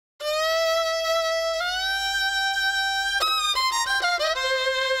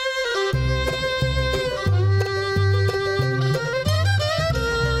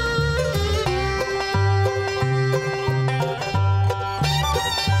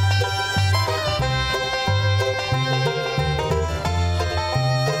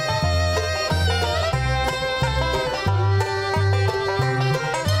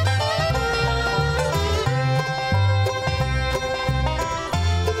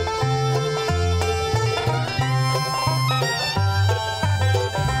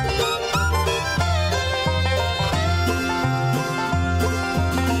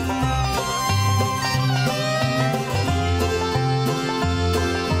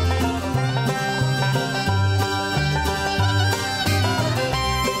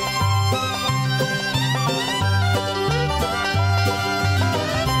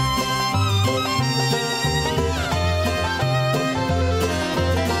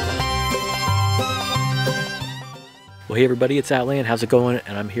Well, hey everybody, it's Outland. How's it going?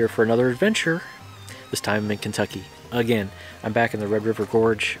 And I'm here for another adventure, this time in Kentucky. Again, I'm back in the Red River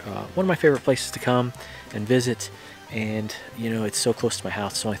Gorge, one of my favorite places to come and visit. And, you know, it's so close to my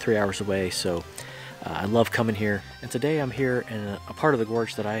house. It's only 3 hours away, so I love coming here. And today I'm here in a part of the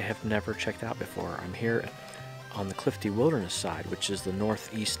gorge that I have never checked out before. I'm here on the Clifty Wilderness side, which is the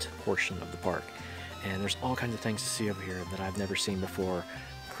northeast portion of the park. And there's all kinds of things to see over here that I've never seen before.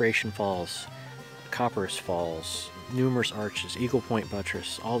 Creation Falls, Copperas Falls, numerous arches, Eagle Point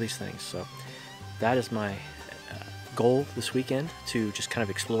Buttress, all these things. So that is my goal this weekend, to just kind of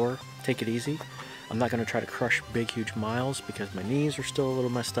explore, take it easy. I'm not going to try to crush big, huge miles because my knees are still a little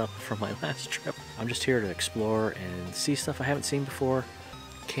messed up from my last trip. I'm just here to explore and see stuff I haven't seen before,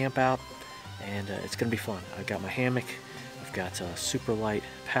 camp out, and it's going to be fun. I've got my hammock, I've got a super light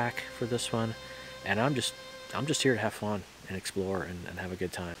pack for this one, and I'm just here to have fun and explore and have a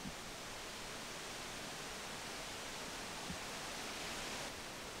good time.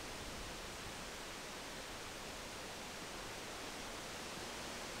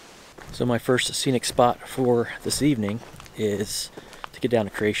 So my first scenic spot for this evening is to get down to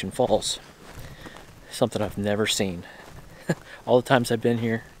Creation Falls. Something I've never seen. All the times I've been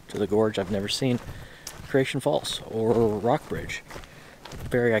here to the gorge, I've never seen Creation Falls or Rock Bridge.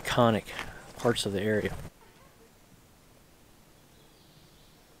 Very iconic parts of the area.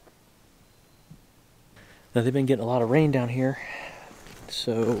 Now they've been getting a lot of rain down here,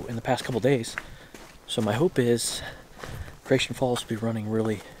 so in the past couple days. So my hope is Creation Falls will be running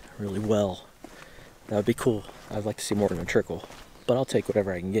really well. That would be cool. I'd like to see more than a trickle, but I'll take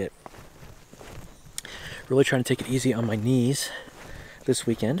whatever I can get. Really trying to take it easy on my knees this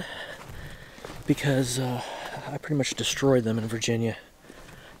weekend because I pretty much destroyed them in Virginia.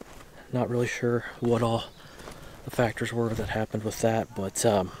 Not really sure what all the factors were that happened with that, but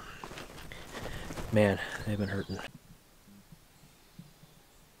man, they've been hurting.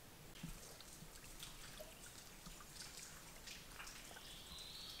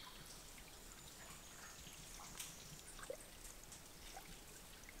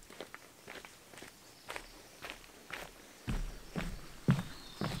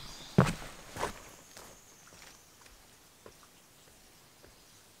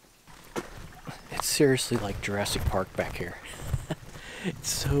 Seriously, like Jurassic Park back here. It's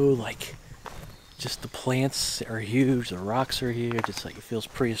so like, just the plants are huge, the rocks are huge. It's like, it feels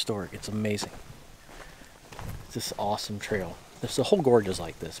prehistoric. It's amazing. It's this awesome trail. The whole gorge is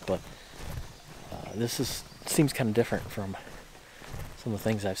like this, but seems kind of different from some of the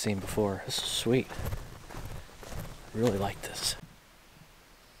things I've seen before. This is sweet. I really like this.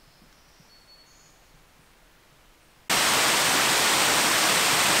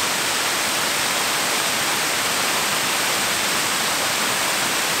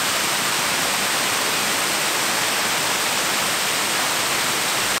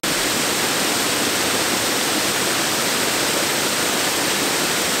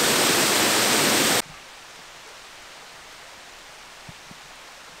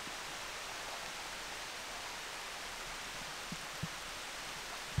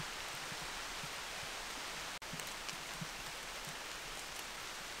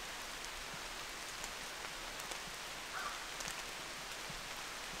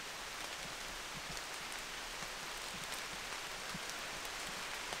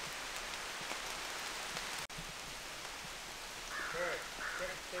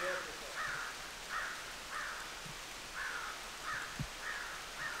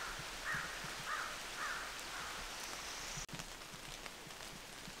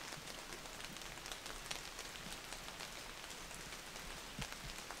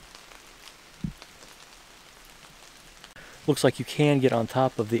 Looks like you can get on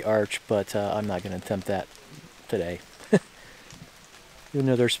top of the arch, but I'm not going to attempt that today. Even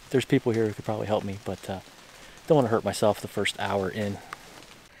though there's people here who could probably help me, but don't want to hurt myself the first hour in.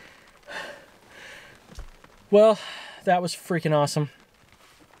 Well, that was freaking awesome.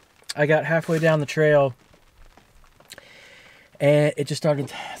 I got halfway down the trail and it just started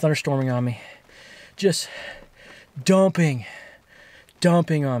thunderstorming on me. Just dumping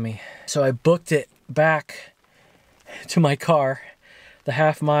on me. So I booked it back to my car, the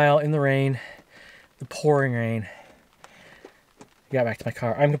half mile in the rain, the pouring rain. Got back to my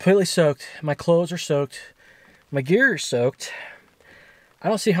car. I'm completely soaked. My clothes are soaked. My gear is soaked. I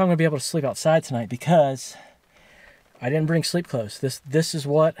don't see how I'm going to be able to sleep outside tonight because I didn't bring sleep clothes. This is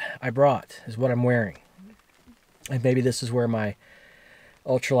what I brought, is what I'm wearing. And maybe this is where my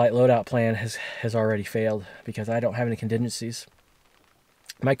ultralight loadout plan has already failed because I don't have any contingencies.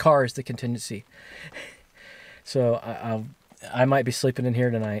 My car is the contingency. So I might be sleeping in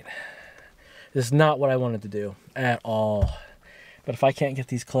here tonight. This is not what I wanted to do at all. But if I can't get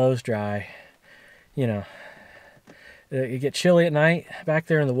these clothes dry, you know, it get chilly at night back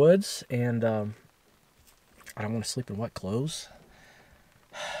there in the woods, and I don't want to sleep in wet clothes.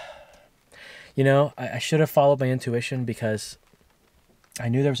 You know, I should have followed my intuition, because I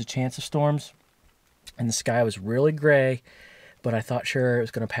knew there was a chance of storms, and the sky was really gray, but I thought sure it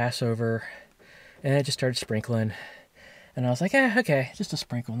was going to pass over, and it just started sprinkling, and I was like, okay, just a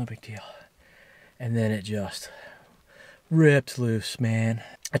sprinkle, no big deal. And then it just ripped loose, man.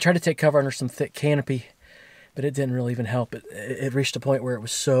 I tried to take cover under some thick canopy, but it didn't really even help. It reached a point where it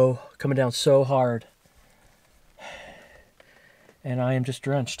was coming down so hard. And I am just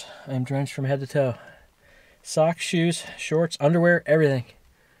drenched. I am drenched from head to toe. Socks, shoes, shorts, underwear, everything.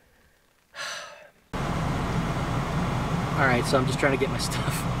 Alright, so I'm just trying to get my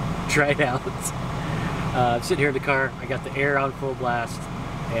stuff dried out. I'm sitting here in the car. I got the air on full blast,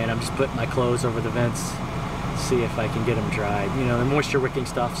 and I'm just putting my clothes over the vents to see if I can get them dried. You know, the moisture wicking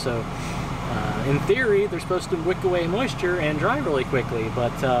stuff, so in theory, they're supposed to wick away moisture and dry really quickly,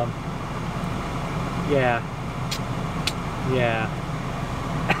 but yeah.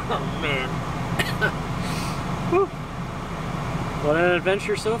 Oh man. Whew. What an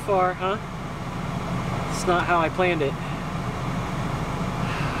adventure so far, huh? It's not how I planned it.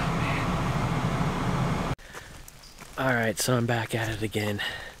 Alright, so I'm back at it again.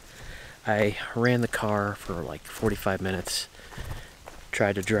 I ran the car for like 45 minutes.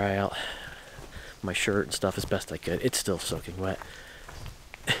 Tried to dry out my shirt and stuff as best I could. It's still soaking wet.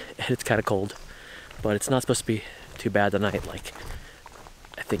 And it's kind of cold. But it's not supposed to be too bad tonight. Like,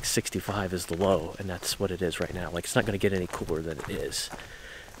 I think 65 is the low, and that's what it is right now. Like, it's not going to get any cooler than it is.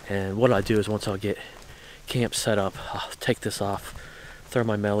 And what I'll do is, once I'll get camp set up, I'll take this off, throw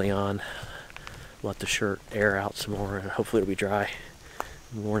my melly on, let the shirt air out some more, and hopefully it'll be dry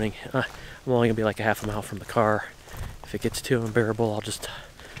in the morning. I'm only going to be like a half a mile from the car. If it gets too unbearable, I'll just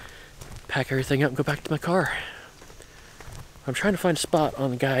pack everything up and go back to my car. I'm trying to find a spot on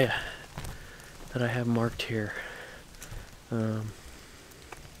the guy that I have marked here. Go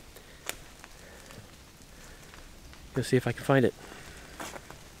see if I can find it.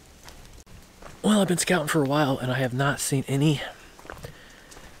 Well, I've been scouting for a while, and I have not seen any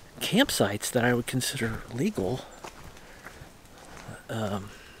campsites that I would consider legal.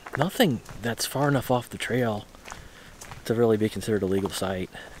 Nothing that's far enough off the trail to really be considered a legal site.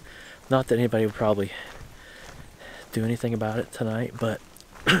 Not that anybody would probably do anything about it tonight, but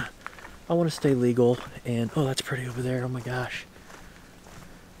I want to stay legal. And oh, that's pretty over there. Oh my gosh.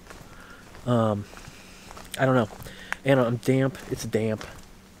 I don't know. And I'm damp. It's damp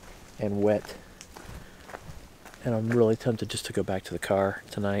and wet. And I'm really tempted just to go back to the car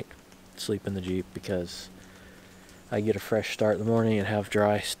tonight, sleep in the Jeep, because I get a fresh start in the morning and have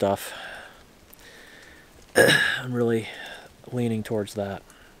dry stuff. I'm really leaning towards that.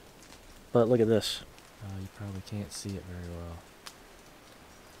 But look at this. You probably can't see it very well.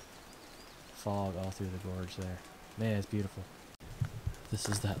 Fog all through the gorge there. Man, it's beautiful. This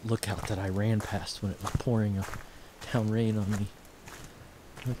is that lookout that I ran past when it was pouring down rain on me.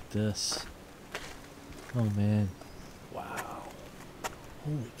 Look at this. Oh man. Wow.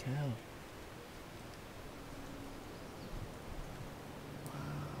 Holy cow.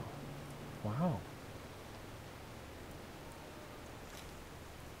 Wow. Wow.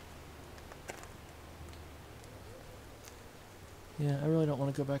 Yeah, I really don't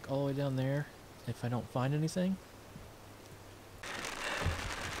want to go back all the way down there if I don't find anything.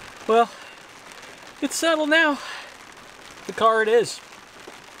 Well, it's settled now. The car it is.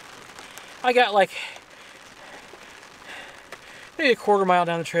 I got like maybe a quarter mile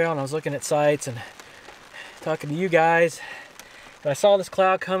down the trail, and I was looking at sites and talking to you guys. And I saw this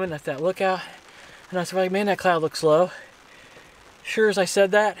cloud coming at that lookout, and I was like, man, that cloud looks low. Sure as I said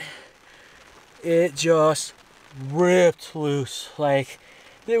that, it just ripped loose. Like,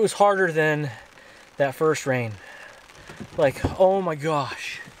 it was harder than that first rain. Like, oh my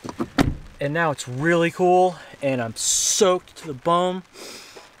gosh. And now it's really cool, and I'm soaked to the bone.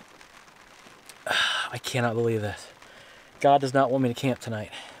 I cannot believe this. God does not want me to camp tonight.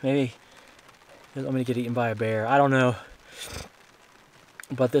 Maybe he doesn't want me to get eaten by a bear. I don't know.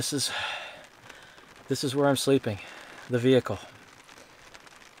 But this is where I'm sleeping. The vehicle.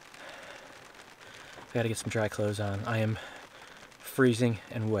 I gotta get some dry clothes on. I am freezing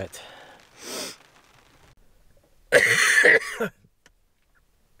and wet.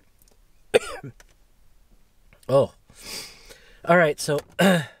 Oh. Alright, so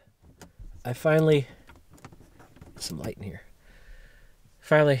I finally, some light in here.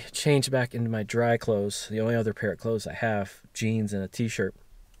 Finally changed back into my dry clothes. The only other pair of clothes I have, jeans and a t-shirt.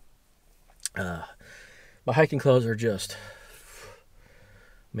 My hiking clothes are just,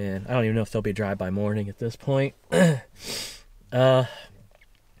 man, I don't even know if they'll be dry by morning at this point. So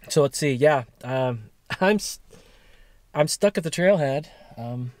let's see. Yeah, I'm stuck at the trailhead.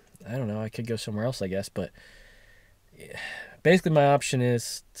 I don't know. I could go somewhere else, I guess. But basically, my option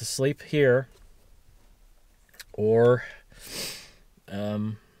is to sleep here or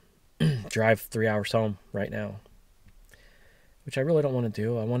drive 3 hours home right now, which I really don't want to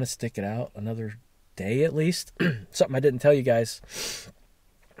do. I want to stick it out another day at least. Something I didn't tell you guys.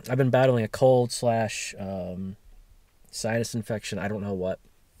 I've been battling a cold / sinus infection. I don't know what.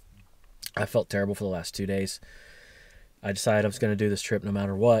 I felt terrible for the last 2 days. I decided I was going to do this trip no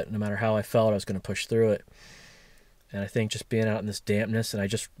matter what. No matter how I felt, I was going to push through it. And I think just being out in this dampness, and I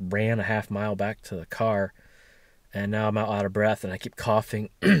just ran a half mile back to the car, and now I'm out of breath, and I keep coughing.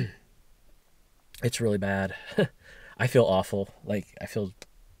 It's really bad. I feel awful. Like, I feel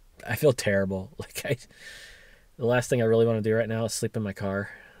terrible. Like, the last thing I really want to do right now is sleep in my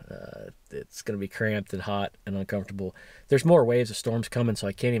car. It's going to be cramped and hot and uncomfortable. There's more waves of storms coming, so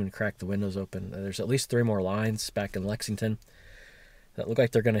I can't even crack the windows open. There's at least 3 more lines back in Lexington that look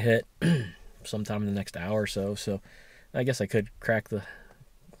like they're going to hit sometime in the next hour or so. So I guess I could crack the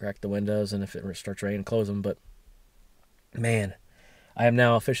windows, and if it starts raining, close them. But man, I am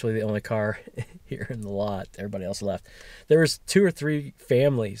now officially the only car here in the lot. Everybody else left. There was 2 or 3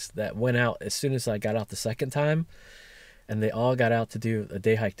 families that went out as soon as I got out the second time. And they all got out to do a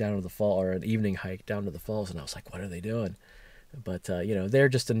day hike down to the fall, or an evening hike down to the falls. And I was like, what are they doing? But, they're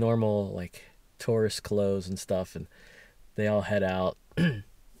just in normal, like, tourist clothes and stuff. And they all head out.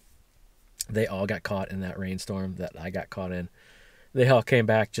 They all got caught in that rainstorm that I got caught in. They all came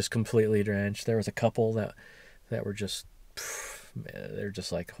back just completely drenched. There was a couple that were just, man, they're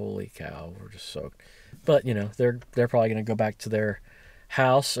just like, holy cow, we're just soaked. But, they're probably going to go back to their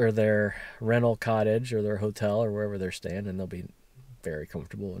house or their rental cottage or their hotel or wherever they're staying, and they'll be very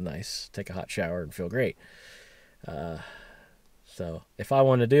comfortable and nice, take a hot shower and feel great. So if I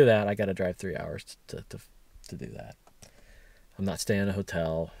want to do that, I got to drive 3 hours to do that. I'm not staying in a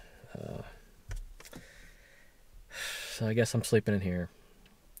hotel. So I guess I'm sleeping in here.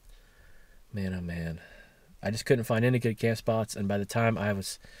 Man, oh man. I just couldn't find any good camp spots, and by the time I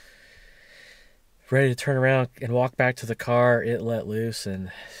was ready to turn around and walk back to the car, it let loose,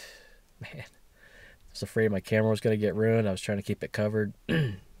 and man, I was afraid my camera was going to get ruined. I was trying to keep it covered,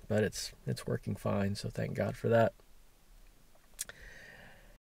 but it's working fine, so thank God for that.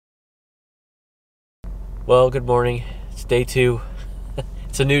 Well, good morning. It's day 2.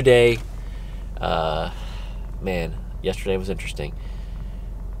 It's a new day. Man, yesterday was interesting,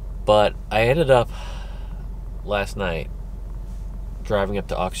 but I ended up last night driving up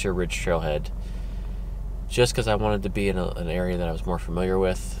to Oxear Ridge Trailhead just because I wanted to be in an area that I was more familiar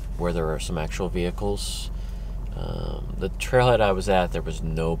with, where there were some actual vehicles. The trailhead I was at, there was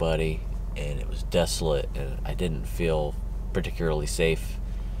nobody, and it was desolate, and I didn't feel particularly safe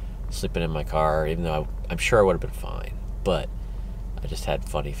sleeping in my car, even though I'm sure I would have been fine, but I just had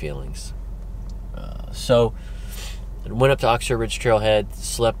funny feelings. So I went up to Oxear Ridge Trailhead,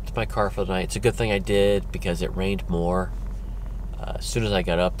 slept in my car for the night. It's a good thing I did, because it rained more. As soon as I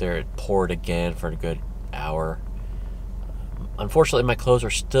got up there, it poured again for a good hour. Unfortunately, my clothes are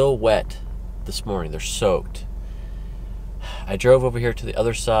still wet this morning. They're soaked. I drove over here to the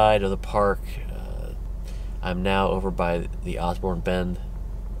other side of the park. I'm now over by the Osborne Bend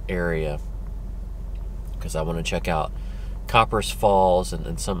area because I want to check out Copperas Falls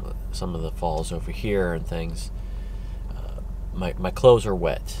and some of the falls over here and things. My clothes are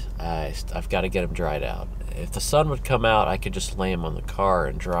wet. I've got to get them dried out. If the sun would come out, I could just lay them on the car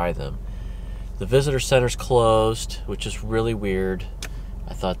and dry them. The visitor center's closed, which is really weird.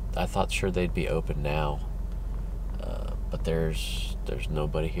 I thought sure they'd be open now, but there's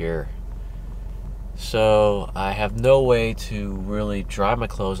nobody here. So I have no way to really dry my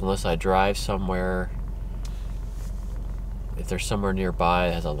clothes unless I drive somewhere. If there's somewhere nearby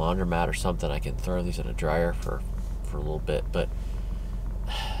that has a laundromat or something, I can throw these in a dryer for a little bit. But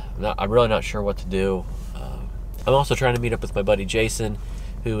I'm really not sure what to do. I'm also trying to meet up with my buddy Jason,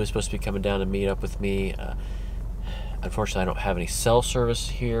 who is supposed to be coming down to meet up with me. Unfortunately, I don't have any cell service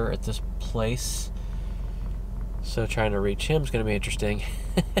here at this place, so trying to reach him is going to be interesting.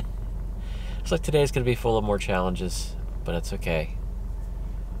 Looks like today's going to be full of more challenges, but it's okay,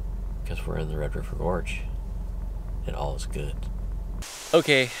 because we're in the Red River Gorge, and all is good.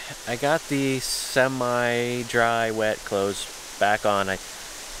 Okay, I got the semi-dry, wet clothes back on. I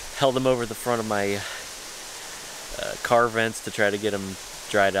held them over the front of my car vents to try to get them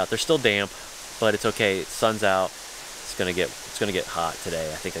dried out. They're still damp, but it's okay. Sun's out. It's gonna get hot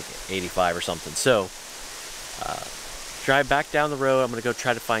today. I think like 85 or something. So drive back down the road. I'm gonna go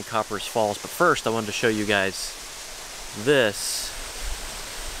try to find Copperas Falls. But first, I wanted to show you guys this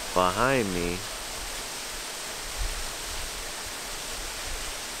behind me.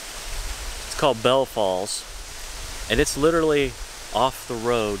 It's called Bell Falls, and it's literally off the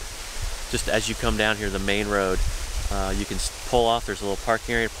road. Just as you come down here, the main road, you can pull off. There's a little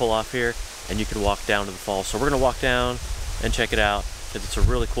parking area to pull off here, and you can walk down to the falls. So we're gonna walk down and check it out, because it's a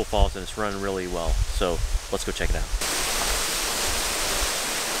really cool falls and it's run really well. So let's go check it out.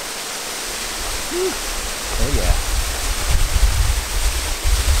 Oh yeah.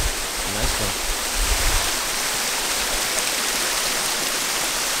 Nice one.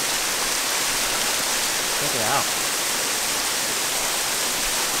 Check it out.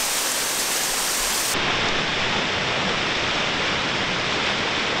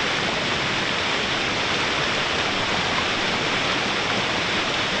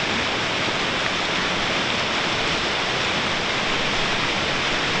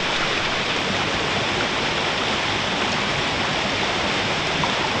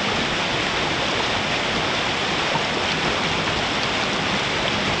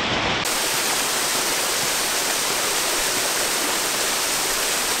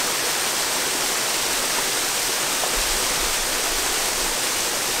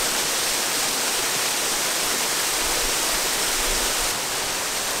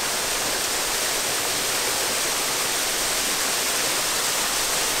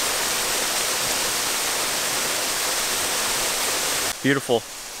 Beautiful.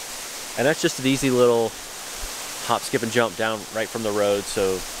 And that's just an easy little hop, skip, and jump down right from the road,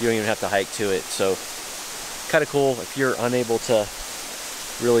 so you don't even have to hike to it. So kind of cool. If you're unable to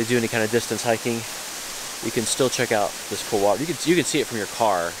really do any kind of distance hiking, you can still check out this cool water. You can see it from your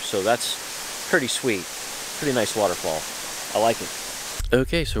car, so that's pretty sweet. Pretty nice waterfall. I like it.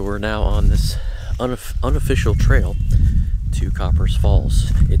 Okay, so we're now on this unofficial trail to Copperas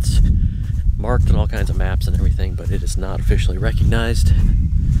Falls. It's marked on all kinds of maps and everything, but it is not officially recognized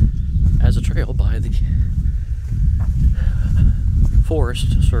as a trail by the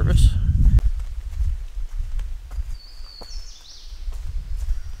Forest Service.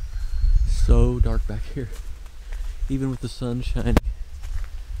 So dark back here, even with the sun shining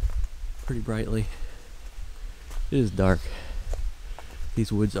pretty brightly. It is dark.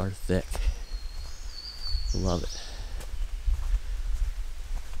 These woods are thick. Love it.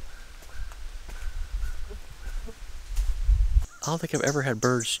 I don't think I've ever had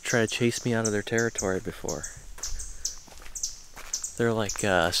birds try to chase me out of their territory before. They're like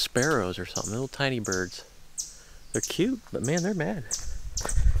sparrows or something, little tiny birds. They're cute, but man, they're mad.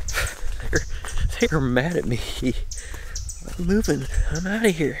 They're mad at me. I'm moving. I'm out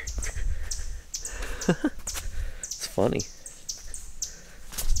of here. It's funny.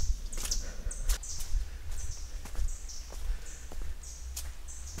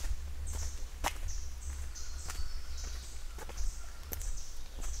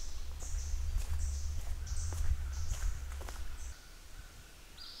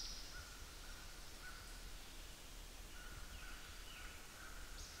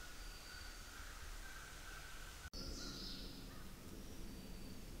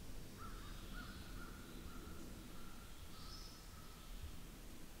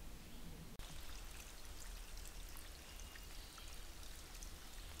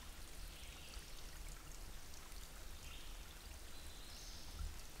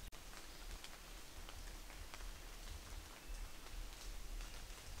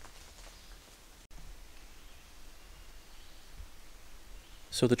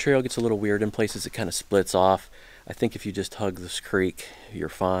 So the trail gets a little weird in places. It kind of splits off. I think if you just hug this creek, you're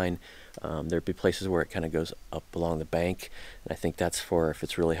fine. There'd be places where it kind of goes up along the bank, and I think that's for if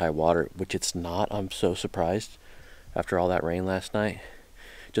it's really high water, which it's not. I'm so surprised after all that rain last night.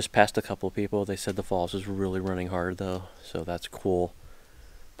 Just passed a couple of people. They said the falls is really running hard though, so that's cool.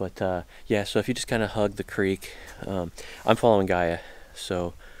 But yeah, so if you just kind of hug the creek, I'm following Gaia,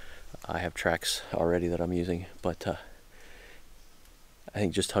 so I have tracks already that I'm using, but I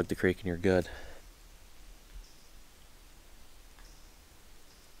think just hug the creek and you're good.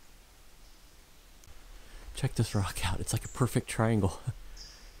 Check this rock out. It's like a perfect triangle.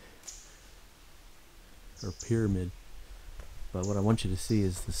 Or pyramid. But what I want you to see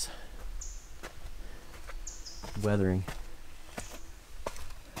is this weathering.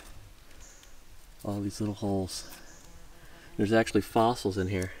 All these little holes. There's actually fossils in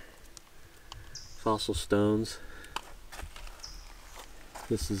here. Fossil stones.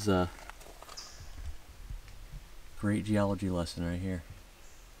 This is a great geology lesson right here.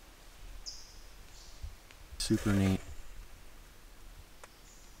 Super neat.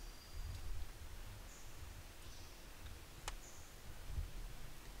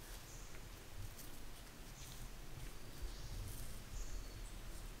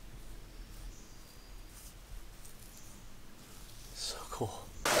 cool.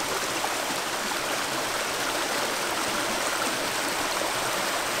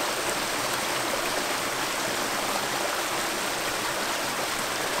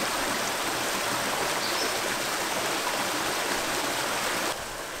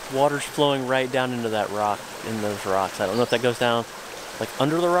 Water's flowing right down into that rock, in those rocks. I don't know if that goes down like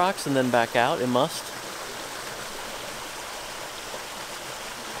under the rocks and then back out. It must.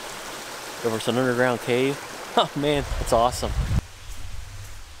 Over some underground cave. Oh man, that's awesome.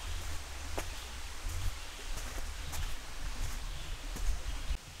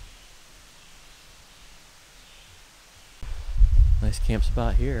 Nice camp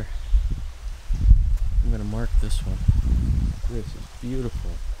spot here. I'm gonna mark this one. This is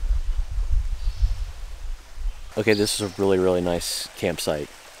beautiful. Okay, this is a really, really nice campsite.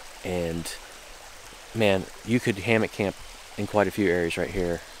 And man, you could hammock camp in quite a few areas right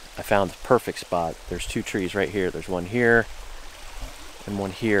here. I found the perfect spot. There's 2 trees right here. There's one here and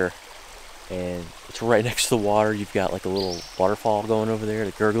one here. And it's right next to the water. You've got like a little waterfall going over there,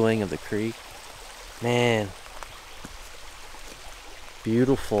 the gurgling of the creek. Man,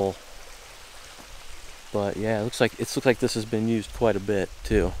 beautiful. But yeah, it looks like this has been used quite a bit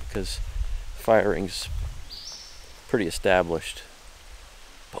too, because firing's pretty established.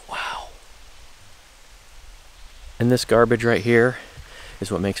 But wow. And this garbage right here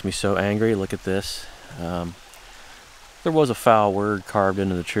is what makes me so angry. Look at this. There was a foul word carved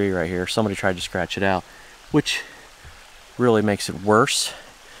into the tree right here. Somebody tried to scratch it out, which really makes it worse.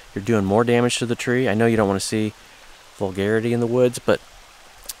 You're doing more damage to the tree. I know you don't want to see vulgarity in the woods, but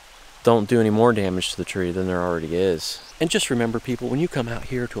don't do any more damage to the tree than there already is. And just remember, people, when you come out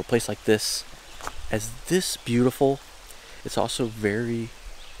here to a place like this, as this beautiful, it's also very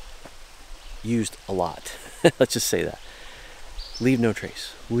used a lot. Let's just say that. Leave no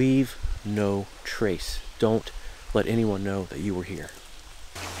trace. Leave no trace. Don't let anyone know that you were here.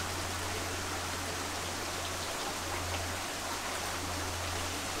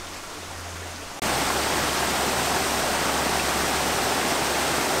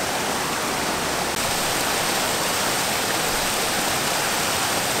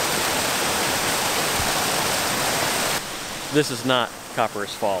 This is not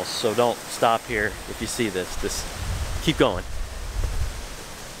Copperas Falls, so don't stop here if you see this. Just keep going.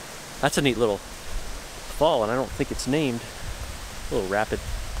 That's a neat little fall, and I don't think it's named. A little rapid,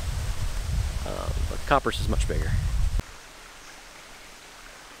 but Copperas is much bigger.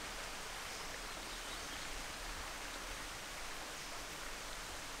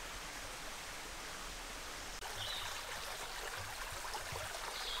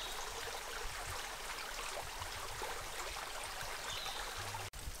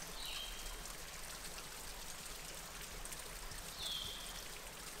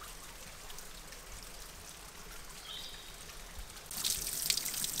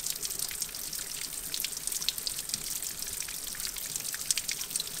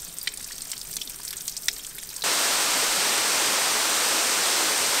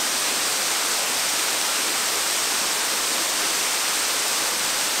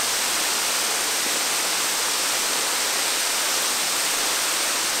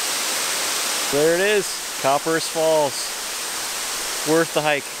 There it is, Copperas Falls. Worth the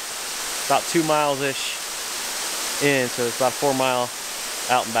hike. About 2 miles-ish in, so it's about a 4-mile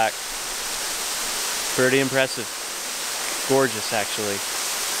out and back. Pretty impressive. Gorgeous, actually.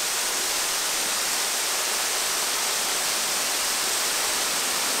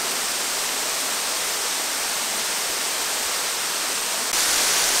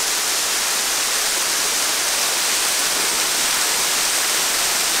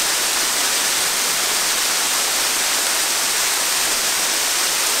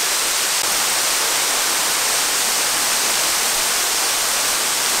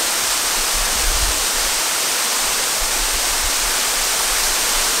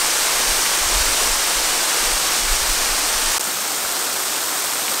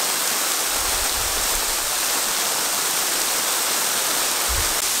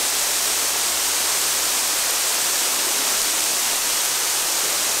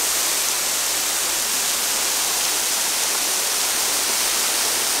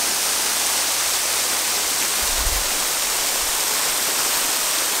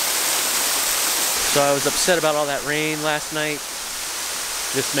 So I was upset about all that rain last night.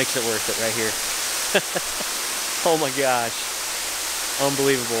 This makes it worth it right here. Oh my gosh.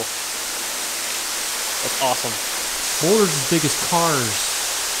 Unbelievable. That's awesome. Boulders as big as cars.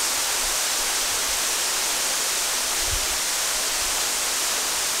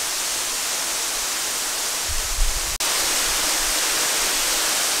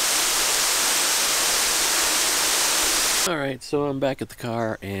 Alright, so I'm back at the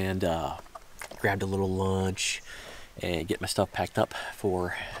car and grabbed a little lunch and get my stuff packed up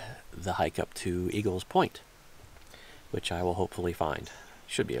for the hike up to Eagles Point, which I will hopefully find.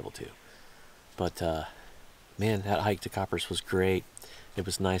 Should be able to. But man, that hike to Copperas was great. It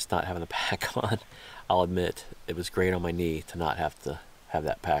was nice not having the pack on. I'll admit, it was great on my knee to not have to have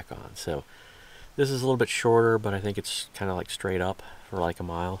that pack on. So this is a little bit shorter, but I think it's kind of like straight up for like a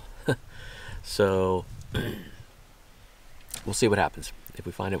mile. So we'll see what happens. If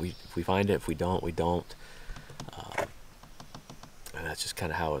we find it, we find it. If we don't, we don't. And that's just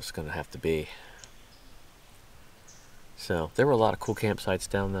kind of how it's going to have to be. So there were a lot of cool campsites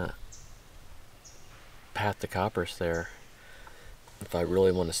down that path to Copperas there. If I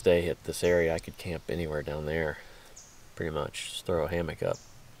really want to stay at this area, I could camp anywhere down there. Pretty much, just throw a hammock up.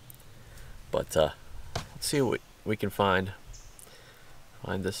 But let's see what we can find.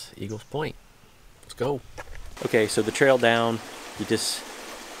 Find this Eagles Point. Let's go. Okay, so the trail down, you just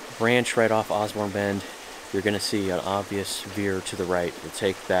branch right off Osborne Bend. You're going to see an obvious veer to the right. You'll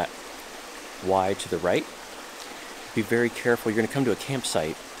take that Y to the right. Be very careful. You're going to come to a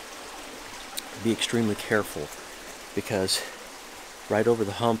campsite. Be extremely careful, because right over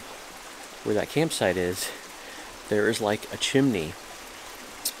the hump where that campsite is, there is like a chimney.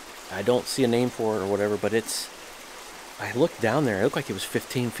 I don't see a name for it or whatever, but it's, I looked down there, it looked like it was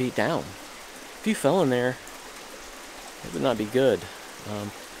 15 feet down. If you fell in there, it would not be good.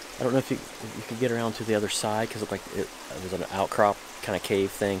 I don't know if you could get around to the other side, because it looked like it was an outcrop kind of cave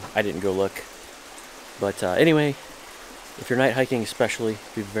thing. I didn't go look. But anyway, if you're night hiking especially,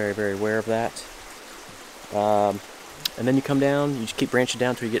 be very, very aware of that. And then you come down, you just keep branching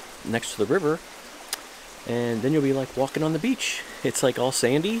down until you get next to the river, and then you'll be like walking on the beach. It's like all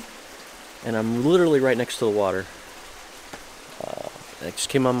sandy, and I'm literally right next to the water. I just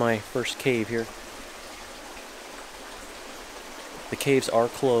came on my first cave here. The caves are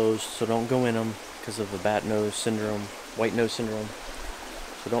closed, so don't go in them because of the bat nose syndrome, white nose syndrome.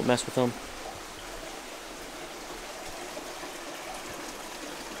 So don't mess with them.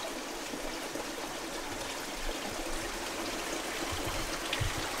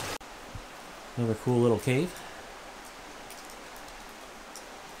 Another cool little cave.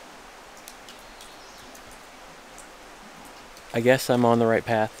 I guess I'm on the right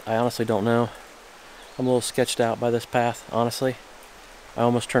path. I honestly don't know. I'm a little sketched out by this path, honestly. I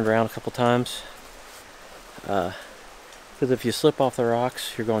almost turned around a couple times. Because if you slip off the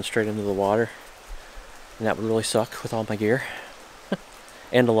rocks, you're going straight into the water. And that would really suck with all my gear.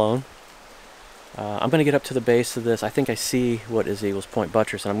 And alone. I'm going to get up to the base of this. I think I see what is Eagles Point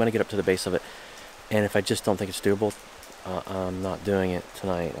Buttress, and I'm going to get up to the base of it. And if I just don't think it's doable, I'm not doing it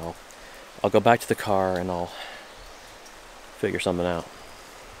tonight. I'll go back to the car and I'll figure something out.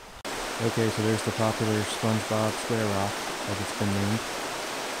 Okay, so there's the popular SpongeBob Square Rock, as it's been named.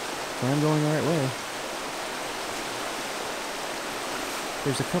 So I'm going the right way.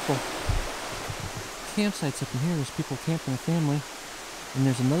 There's a couple campsites up in here. There's people camping with family. And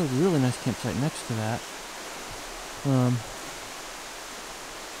there's another really nice campsite next to that. I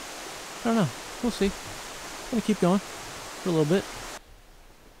don't know. We'll see. I'm gonna keep going for a little bit.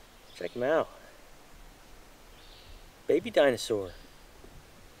 Check him out. Baby dinosaur.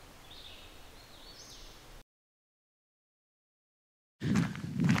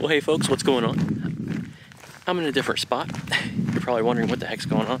 Well, hey folks, what's going on? I'm in a different spot. You're probably wondering what the heck's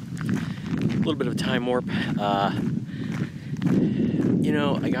going on. A little bit of a time warp. You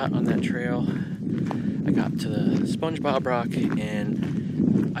know, I got on that trail, I got to the SpongeBob Rock,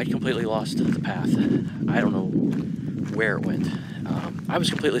 and I completely lost the path. I don't know where it went. I was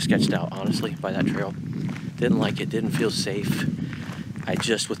completely sketched out, honestly, by that trail. Didn't like it, didn't feel safe. I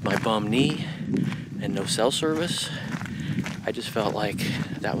just, with my bum knee and no cell service, I just felt like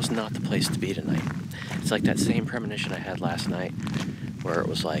that was not the place to be tonight. It's like that same premonition I had last night, where it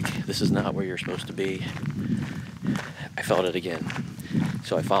was like, this is not where you're supposed to be. I felt it again.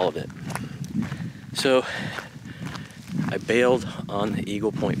 So I followed it. So I bailed on the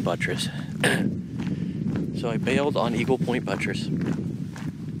Eagle Point Buttress. So I bailed on Eagle Point Buttress,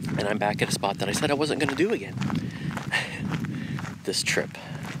 and I'm back at a spot that I said I wasn't going to do again. This trip.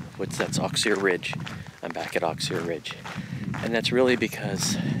 That's Oxear Ridge. I'm back at Oxear Ridge. And that's really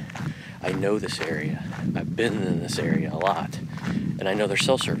because I know this area. I've been in this area a lot. And I know there's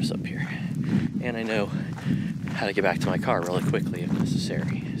cell service up here. And I know how to get back to my car really quickly if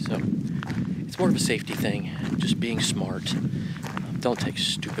necessary. So it's more of a safety thing, just being smart. Don't take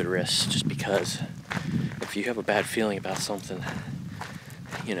stupid risks just because if you have a bad feeling about something,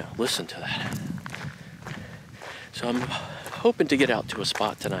 you know, listen to that. So I'm hoping to get out to a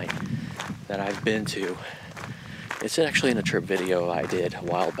spot tonight that I've been to It's actually in a trip video I did a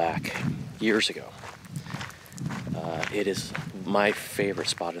while back, years ago. It is my favorite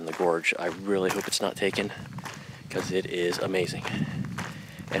spot in the gorge. I really hope it's not taken, because it is amazing.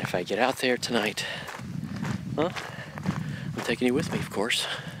 And if I get out there tonight, I'm taking you with me, of course.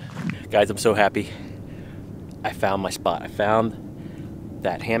 Guys, I'm so happy. I found my spot. I found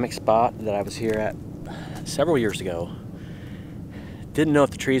that hammock spot that I was here at several years ago. Didn't know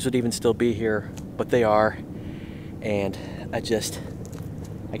if the trees would even still be here, but they are. And I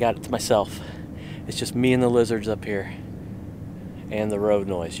got it to myself. It's just me and the lizards up here and the road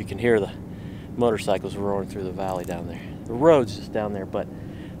noise. You can hear the motorcycles roaring through the valley down there. The road's just down there, but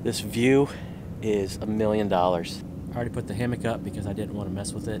this view is $1 million. I already put the hammock up because I didn't want to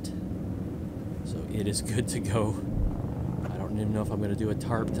mess with it. So it is good to go. I don't even know if I'm going to do a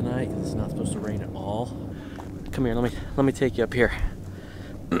tarp tonight because it's not supposed to rain at all. Come here, let me take you up here.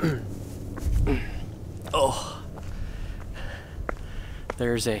 Oh,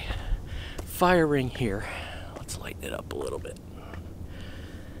 there's a fire ring here. Let's lighten it up a little bit.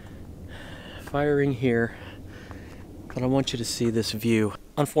 Fire ring here, but I want you to see this view.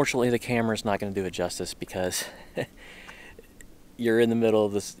 Unfortunately, the camera's not going to do it justice because you're in the middle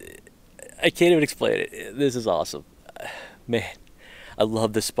of this. I can't even explain it. This is awesome. Man, I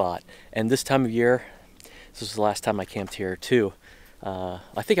love this spot. And this time of year, this was the last time I camped here too.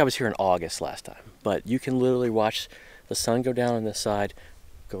 I think I was here in August last time, but you can literally watch the sun go down on this side,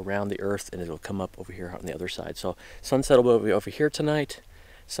 go around the earth, and it'll come up over here on the other side. So sunset will be over here tonight,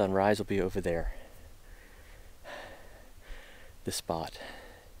 sunrise will be over there. This spot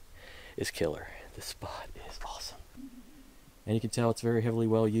is killer. This spot is awesome. And you can tell it's very heavily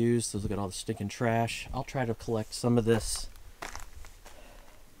well used. So look at all the stinking trash. I'll try to collect some of this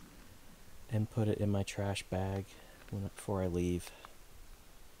and put it in my trash bag before I leave.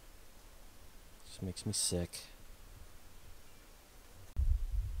 Just makes me sick.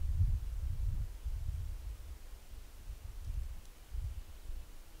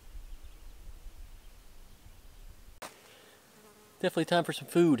 Definitely time for some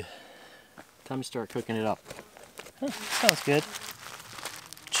food. Time to start cooking it up. Huh, sounds good.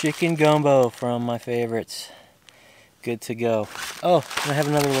 Chicken gumbo from my favorites. Good to go. Oh, and I have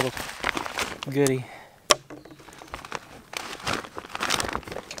another little goodie.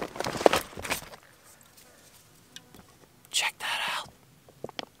 Check that out.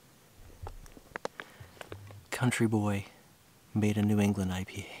 Country Boy made a New England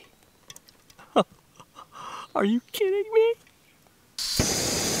IPA. Are you kidding me?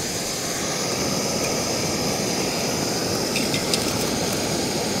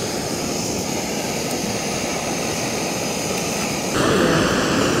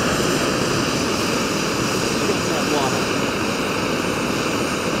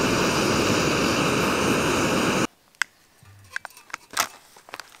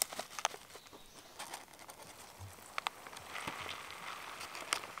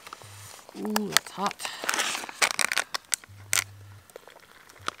 Ooh, it's hot.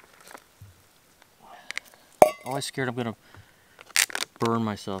 Always scared I'm gonna burn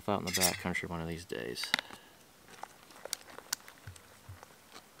myself out in the backcountry one of these days.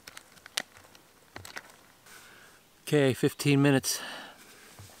 Okay, 15 minutes.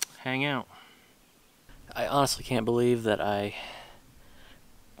 Hang out. I honestly can't believe that I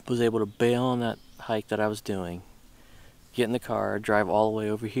was able to bail on that hike that I was doing, get in the car, drive all the way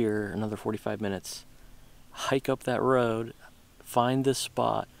over here, another 45 minutes, hike up that road, find this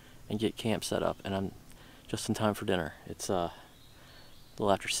spot, and get camp set up. And I'm just in time for dinner. It's a little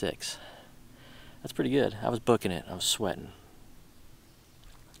after 6. That's pretty good. I was booking it. I was sweating.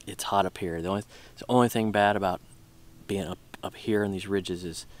 It's hot up here. The only thing bad about being up here in these ridges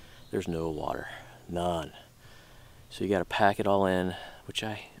is there's no water. None. So you got to pack it all in, which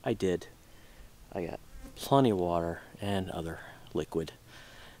I did. I got plenty of water and other liquid.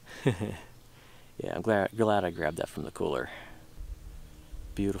 Yeah, I'm glad I grabbed that from the cooler.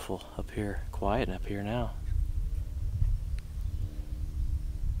 Beautiful up here, quiet up here now.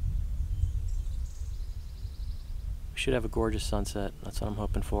 We should have a gorgeous sunset. That's what I'm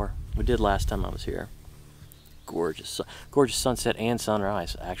hoping for. We did last time I was here. Gorgeous sunset and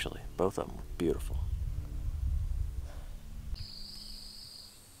sunrise, actually. Both of them were beautiful.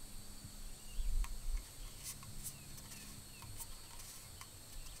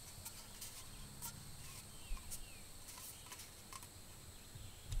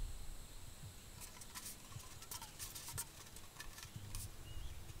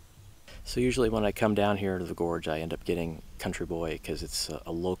 So usually when I come down here to the gorge, I end up getting Country Boy because it's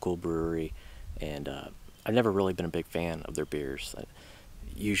a local brewery, and I've never really been a big fan of their beers.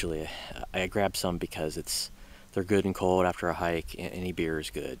 Usually I grab some because it's They're good and cold after a hike. Any beer is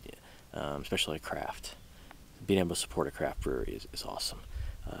good, especially a craft. Being able to support a craft brewery is awesome.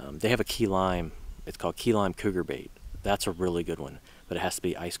 They have a key lime. It's called key lime cougar bait. That's a really good one, but it has to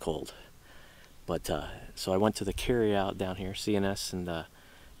be ice cold. But so I went to the carryout down here, CNS, and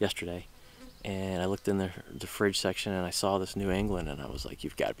yesterday, and I looked in the fridge section and I saw this New England, and I was like,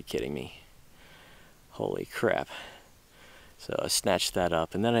 "You've got to be kidding me! Holy crap!" So I snatched that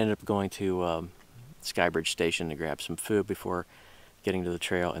up, and then I ended up going to Skybridge Station to grab some food before getting to the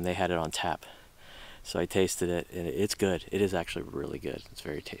trail, and they had it on tap. So I tasted it, and it's good. It is actually really good. It's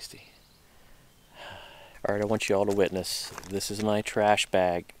very tasty. All right, I want you all to witness. This is my trash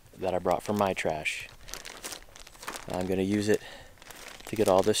bag that I brought from my trash. I'm going to use it to get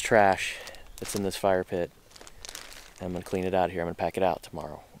all this trash that's in this fire pit. I'm going to clean it out here. I'm going to pack it out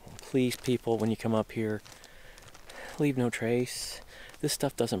tomorrow. Please, people, when you come up here, leave no trace. This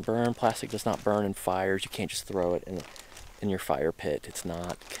stuff doesn't burn. Plastic does not burn in fires. You can't just throw it in your fire pit. It's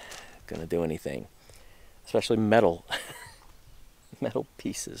not going to do anything. Especially metal. Metal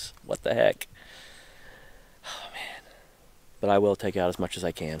pieces. What the heck? Oh, man. But I will take out as much as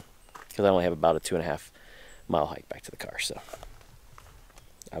I can, because I only have about a 2.5 mile hike back to the car, so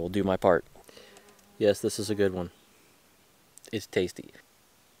I will do my part. Yes, this is a good one. It's tasty.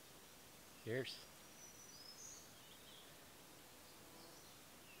 Cheers.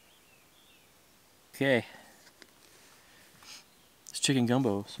 Okay. This chicken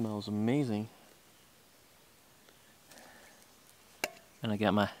gumbo smells amazing. And I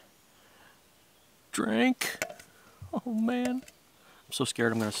got my drink. Oh man. I'm so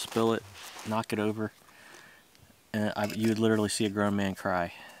scared I'm going to spill it, knock it over. And you would literally see a grown man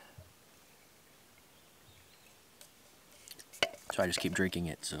cry. So I just keep drinking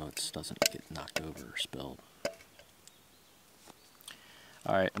it so it doesn't get knocked over or spilled.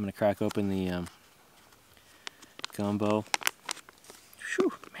 Alright, I'm going to crack open the gumbo.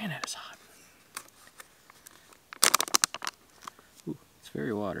 Whew, man, that is hot. Ooh, it's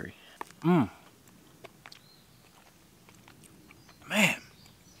very watery. Man.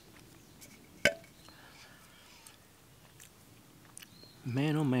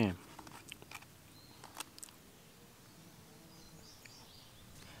 Man, oh man.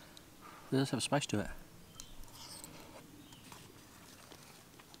 It does have a spice to it.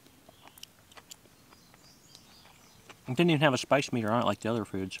 It didn't even have a spice meter on it like the other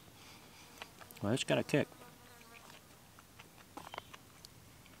foods. Well, it's got a kick.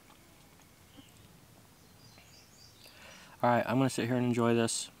 Alright, I'm going to sit here and enjoy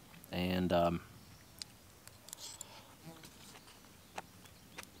this, and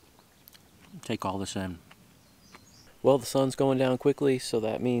take all this in. Well, the sun's going down quickly, so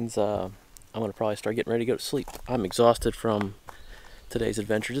that means I'm going to probably start getting ready to go to sleep. I'm exhausted from today's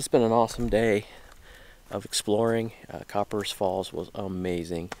adventure. It's been an awesome day of exploring. Copperas Falls was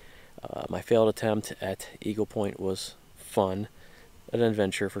amazing. My failed attempt at Eagle Point was fun. An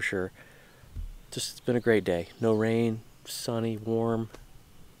adventure for sure. Just, it's been a great day. No rain, sunny, warm,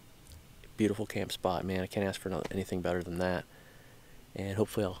 beautiful camp spot. Man, I can't ask for anything better than that. And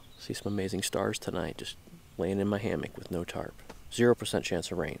hopefully I'll see some amazing stars tonight, just laying in my hammock with no tarp. 0%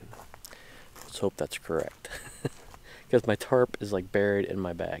 chance of rain. Let's hope that's correct. Because my tarp is like buried in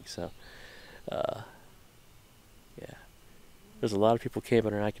my bag, so yeah. There's a lot of people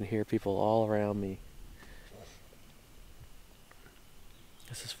camping, and I can hear people all around me.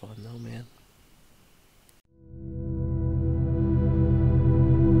 This is fun though, man.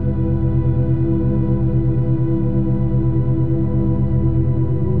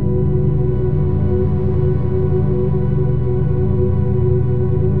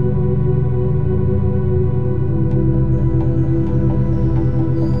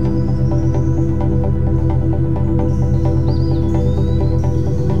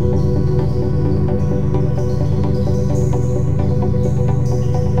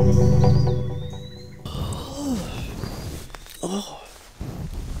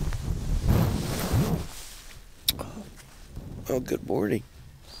 Oh, good morning.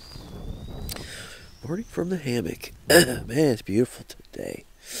 Morning from the hammock. Man, it's beautiful today.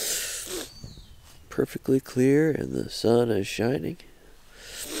 Perfectly clear and the sun is shining.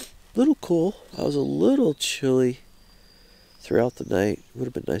 Little cool. I was a little chilly throughout the night. Would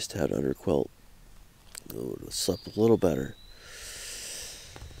have been nice to have an underquilt. I would have slept a little better.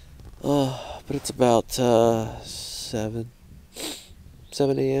 Oh, but it's about 7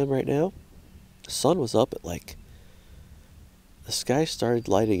 a.m. right now. The sun was up at like, the sky started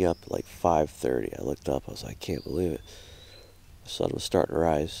lighting up at like 5:30. I looked up, I was like, I can't believe it. The sun was starting to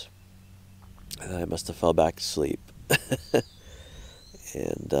rise. And I must have fell back to sleep.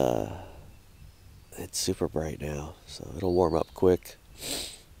 And it's super bright now, so it'll warm up quick.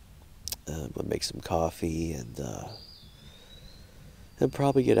 I'll make some coffee and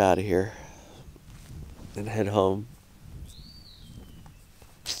probably get out of here and head home.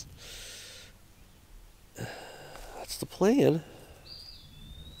 That's the plan.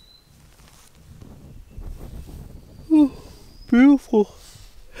 Ooh, beautiful.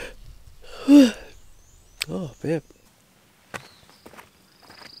 Oh, man.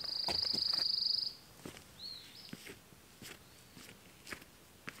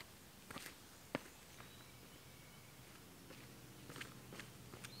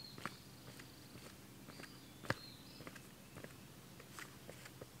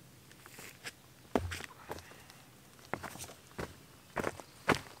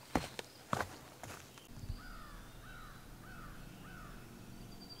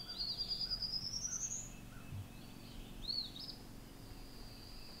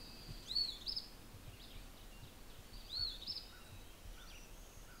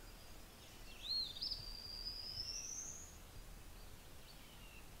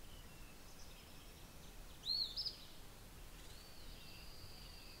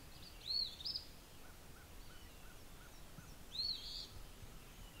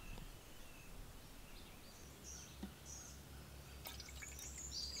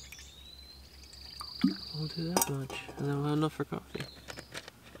 Won't do that much, and then we'll have enough for coffee.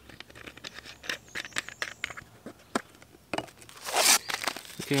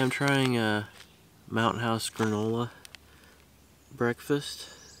 Okay, I'm trying a Mountain House granola breakfast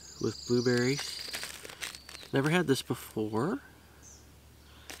with blueberries. Never had this before,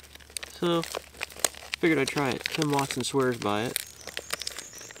 so figured I'd try it. Tim Watson swears by it.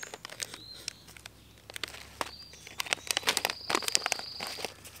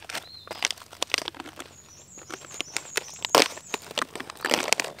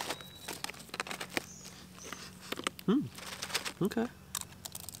 Okay.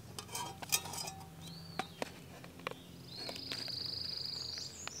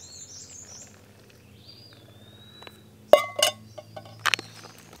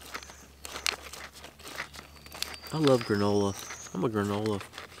 I love granola. I'm a granola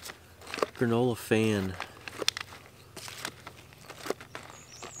fan.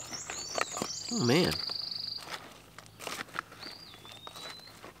 Oh man.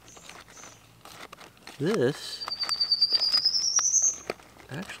 This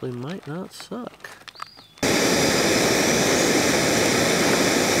actually might not suck.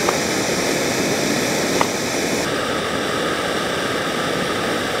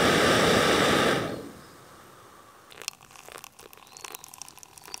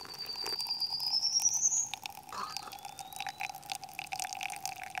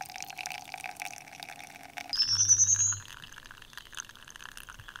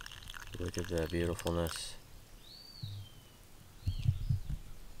 Look at that beautifulness.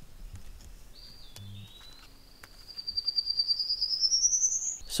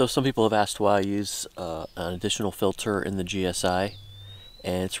 So some people have asked why I use an additional filter in the GSI,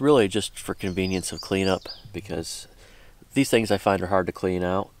 and it's really just for convenience of cleanup, because these things I find are hard to clean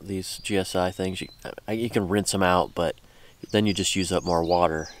out. These GSI things, you can rinse them out, but then you just use up more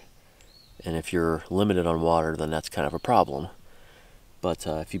water, and if you're limited on water, then that's kind of a problem. But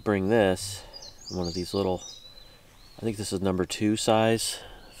if you bring this, one of these little, I think this is number 2 size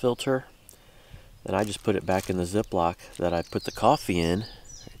filter, then I just put it back in the Ziploc that I put the coffee in,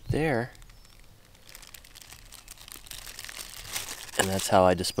 right there. And that's how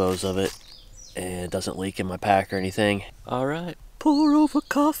I dispose of it, and it doesn't leak in my pack or anything. Alright, pour over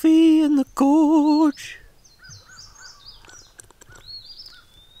coffee in the gorge.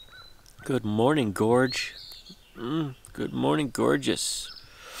 Good morning, Gorge. Good morning, gorgeous.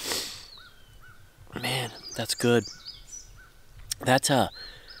 Man, that's good. That's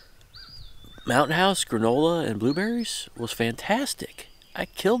Mountain House granola and blueberries was fantastic. I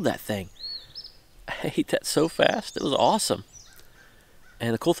killed that thing. I ate that so fast. It was awesome.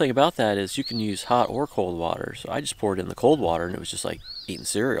 And the cool thing about that is you can use hot or cold water. So I just poured in the cold water and it was just like eating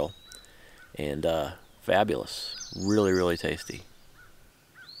cereal. And fabulous. Really, really tasty.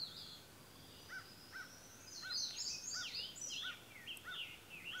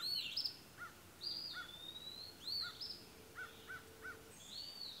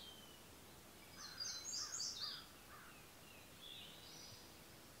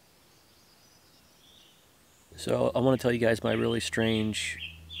 So I want to tell you guys my really strange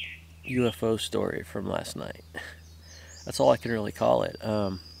UFO story from last night. That's all I can really call it.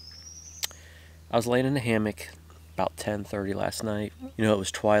 I was laying in a hammock about 10:30 last night. You know, it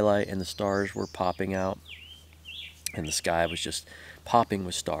was twilight and the stars were popping out, and the sky was just popping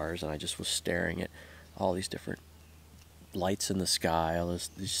with stars, and I just was staring at all these different lights in the sky, all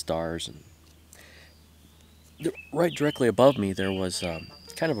these stars, and right directly above me there was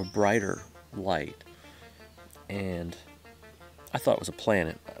kind of a brighter light, and I thought it was a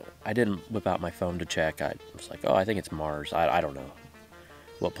planet. I didn't whip out my phone to check. I was like, oh, I think it's Mars. I don't know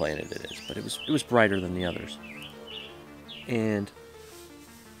what planet it is, but it was brighter than the others. And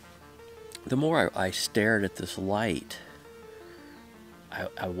the more I stared at this light,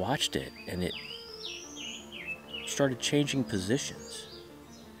 I watched it, and it started changing positions.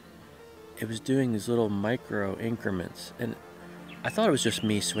 It was doing these little micro increments, and I thought it was just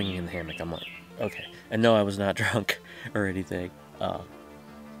me swinging in the hammock. I'm like, okay. And no, I was not drunk or anything,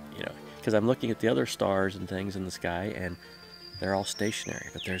 because I'm looking at the other stars and things in the sky, and they're all stationary,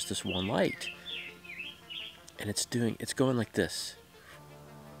 but there's this one light, and it's going like this.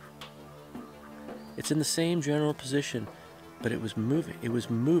 It's in the same general position, but it was moving. It was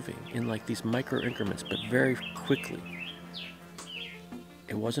moving in like these micro increments, but very quickly.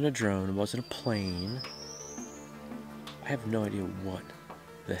 It wasn't a drone. It wasn't a plane. I have no idea what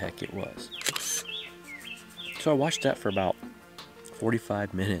the heck it was. So I watched that for about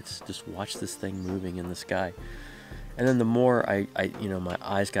 45 minutes. Just watched this thing moving in the sky. And then the more my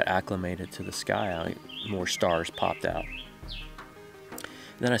eyes got acclimated to the sky, more stars popped out.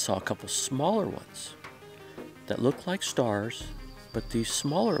 And then I saw a couple smaller ones that looked like stars, but these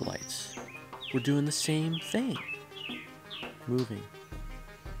smaller lights were doing the same thing. Moving.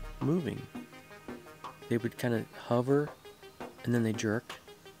 They would kind of hover, and then they jerk.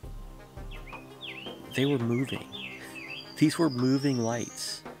 They were moving. These were moving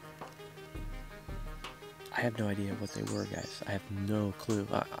lights. I have no idea what they were, guys. I have no clue.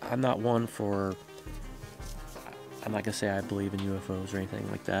 I'm not one for... I'm not going to say I believe in UFOs or anything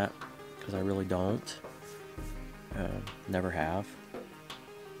like that, because I really don't. Never have.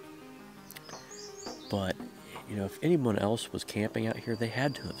 But, if anyone else was camping out here, they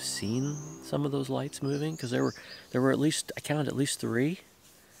had to have seen some of those lights moving, because there were at least, I counted at least 3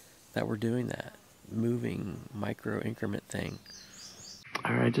 that were doing that moving micro increment thing.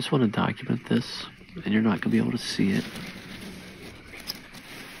 Alright, I just want to document this, and you're not going to be able to see it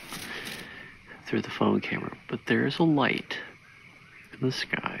through the phone camera, but there's a light in the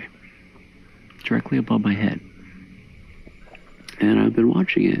sky directly above my head, and I've been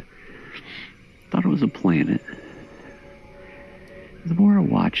watching it. Thought it was a planet. The more I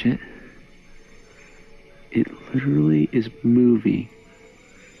watch it, it literally is moving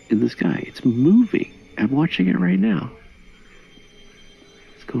in the sky. It's moving. I'm watching it right now.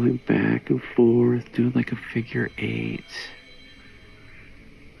 It's going back and forth, doing like a figure 8.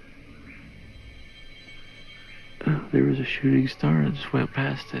 Oh, there was a shooting star that just went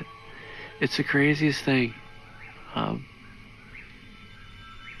past it. It's the craziest thing.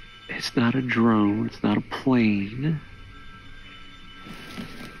 It's not a drone. It's not a plane.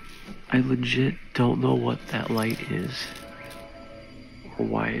 I legit don't know what that light is, or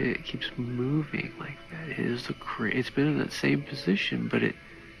why it keeps moving like that. It is it's been in that same position, but it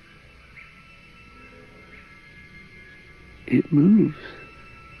moves.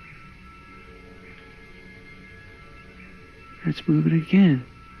 It's moving again.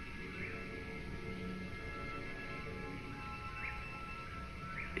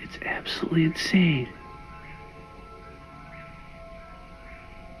 It's absolutely insane.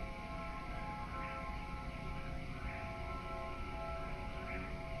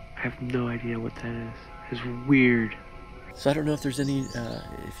 I have no idea what that is. It's weird. So I don't know if there's any,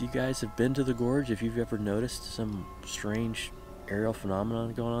 if you guys have been to the gorge, if you've ever noticed some strange aerial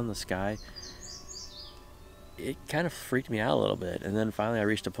phenomenon going on in the sky. It kind of freaked me out a little bit, and then finally I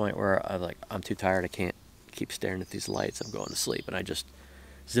reached a point where I was like, I'm too tired, I can't keep staring at these lights, I'm going to sleep, and I just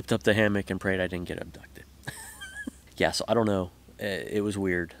zipped up the hammock and prayed I didn't get abducted. Yeah, so I don't know, it was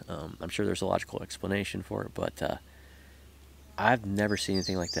weird. I'm sure there's a logical explanation for it, but I've never seen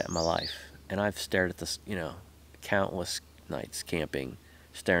anything like that in my life, and I've stared at this, countless nights camping,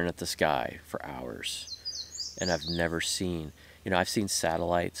 staring at the sky for hours, and I've never seen, I've seen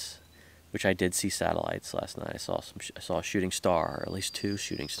satellites, which I did see satellites last night. I saw a shooting star, or at least 2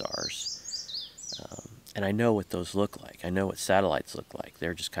 shooting stars. And I know what those look like. I know what satellites look like.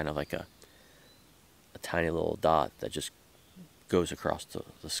 They're just kind of like a tiny little dot that just goes across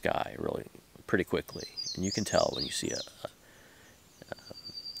the sky really pretty quickly. And you can tell when you see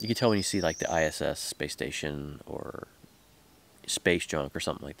you can tell when you see like the ISS space station or space junk or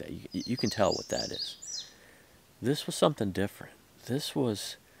something like that. You can tell what that is. This was something different. This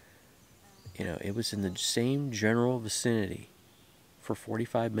was... it was in the same general vicinity for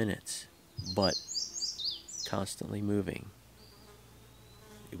 45 minutes, but constantly moving.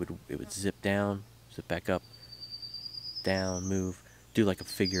 It would zip down, zip back up, down, move, do like a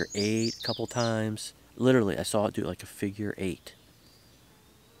figure 8 a couple times. Literally, I saw it do like a figure 8.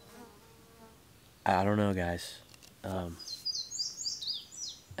 I don't know, guys.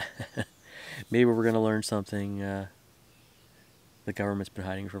 Maybe we're going to learn something the government's been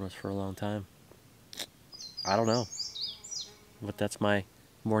hiding from us for a long time. I don't know. But that's my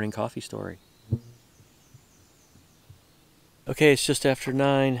morning coffee story. Okay, it's just after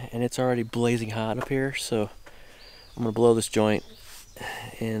 9 and it's already blazing hot up here, so I'm going to blow this joint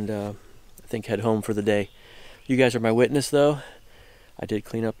and I think head home for the day. You guys are my witness, though. I did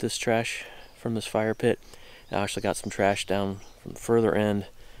clean up this trash from this fire pit. I actually got some trash down from the further end,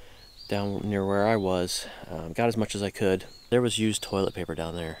 down near where I was. Got as much as I could. There was used toilet paper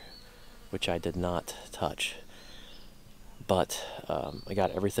down there, which I did not touch. But I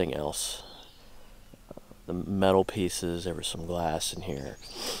got everything else. The metal pieces, there was some glass in here.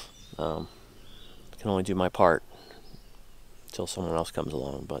 I can only do my part until someone else comes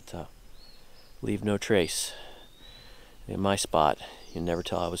along, but leave no trace. In my spot, you never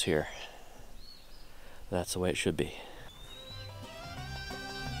tell I was here. That's the way it should be.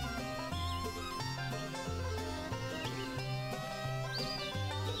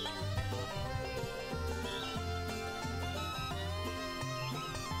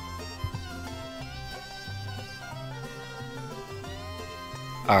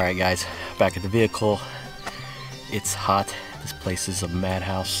 Alright guys, back at the vehicle. It's hot. This place is a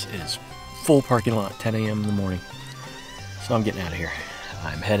madhouse. It is full parking lot, 10 a.m. in the morning. So I'm getting out of here.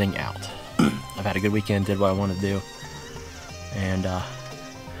 I'm heading out. I've had a good weekend, did what I wanted to do. And I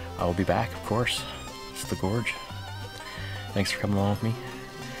will be back, of course. It's the Gorge. Thanks for coming along with me.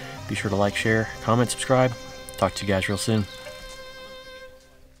 Be sure to like, share, comment, subscribe. Talk to you guys real soon.